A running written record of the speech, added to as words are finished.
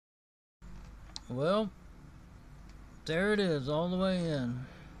Well, there it is, all the way in.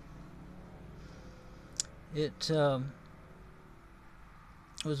 It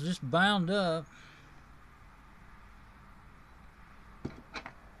was just bound up.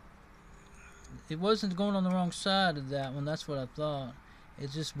 It wasn't going on the wrong side of that one, that's what I thought.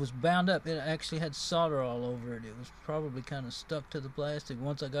 It just was bound up. It actually had solder all over it. It was probably kind of stuck to the plastic.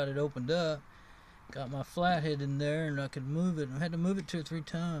 Once I got it opened up, got my flathead in there, and I could move it. I had to move it 2 or 3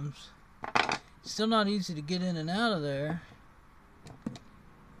 times. Still not easy to get in and out of there.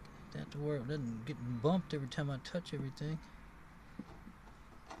 That to where it doesn't get bumped every time I touch everything.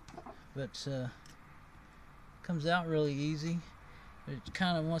 But comes out really easy. But it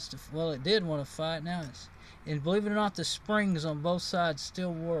kind of wants to, well, it did want to fight. Now it's, and believe it or not, the springs on both sides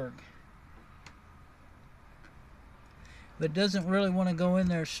still work. But it doesn't really want to go in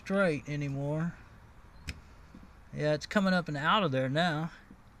there straight anymore. Yeah, it's coming up and out of there now.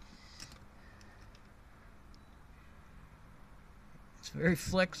 It's very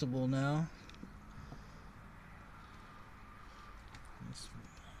flexible now.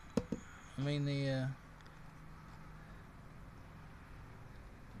 I mean,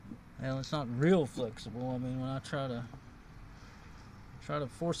 well, it's not real flexible. I mean, when I try to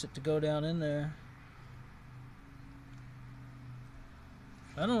force it to go down in there,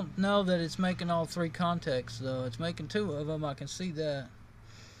 I don't know that it's making all 3 contacts though. It's making 2 of them. I can see that.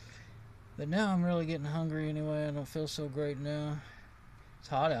 But now I'm really getting hungry anyway. I don't feel so great now. It's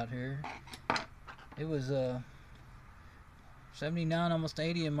hot out here. It was 79, almost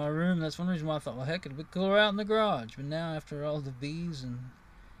 80 in my room. That's one reason why I thought, well, heck, it'd be cooler out in the garage. But now, after all the bees and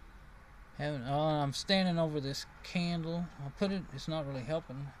having, I'm standing over this candle. I'll put it. It's not really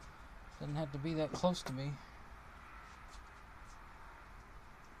helping. It doesn't have to be that close to me.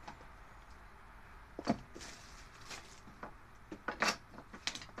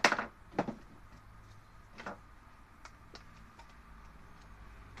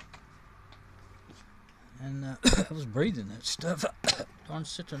 And I was breathing that stuff. Darn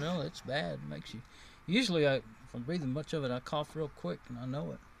citronella, it's bad. It makes you. Usually, if I'm breathing much of it, I cough real quick, and I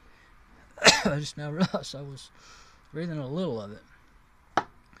know it. I just now realized I was breathing a little of it.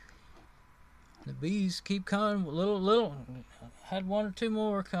 The bees keep coming, little. Had 1 or 2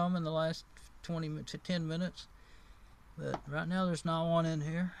 more come in the last 20 to 10 minutes, but right now there's not one in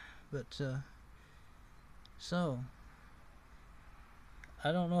here. But so.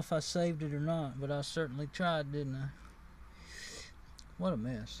 I don't know if I saved it or not, but I certainly tried, didn't I? What a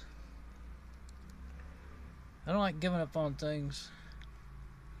mess. I don't like giving up on things.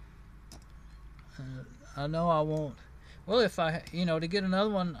 I know I won't. Well, if I, to get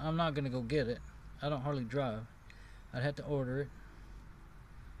another one, I'm not going to go get it. I don't hardly drive. I'd have to order it.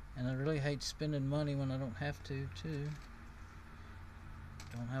 And I really hate spending money when I don't have to, too.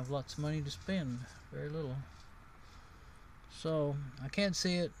 Don't have lots of money to spend. Very little. So, I can't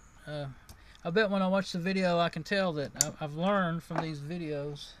see it. I bet when I watch the video, I can tell that I've learned from these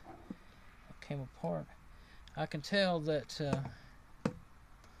videos. It came apart. I can tell that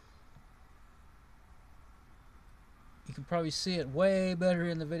you can probably see it way better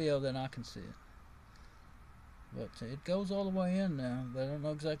in the video than I can see it. But it goes all the way in now. But I don't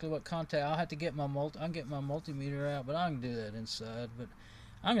know exactly what contact. I'll have to get my multimeter out, but I can do that inside. But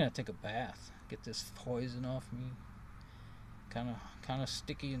I'm gonna take a bath, get this poison off me. Kind of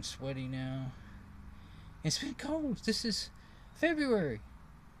sticky and sweaty now. It's been cold. This is February.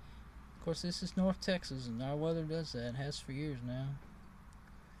 Of course, this is North Texas, and our weather does that. It has for years now.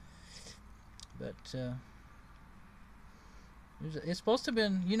 But it's supposed to have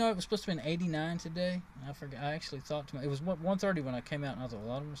been, it was supposed to have been 89 today. I forgot. I actually thought it was 1:30 when I came out, and I thought,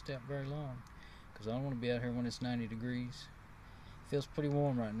 well, I don't want to stay up very long because I don't want to be out here when it's 90 degrees. It feels pretty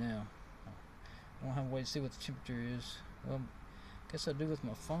warm right now. I don't have to wait to see what the temperature is. Well, I guess I do with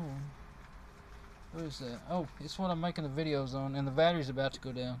my phone. What is that? Oh, it's what I'm making the videos on, and the battery's about to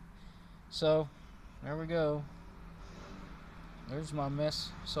go down. So, there we go. There's my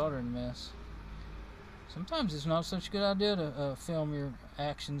mess, soldering mess. Sometimes it's not such a good idea to film your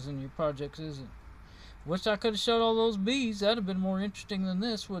actions and your projects, is it? Wish I could have showed all those bees. That'd have been more interesting than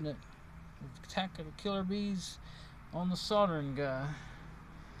this, wouldn't it? Attack of the killer bees on the soldering guy.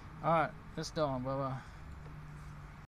 Alright, it's done. Bye-bye.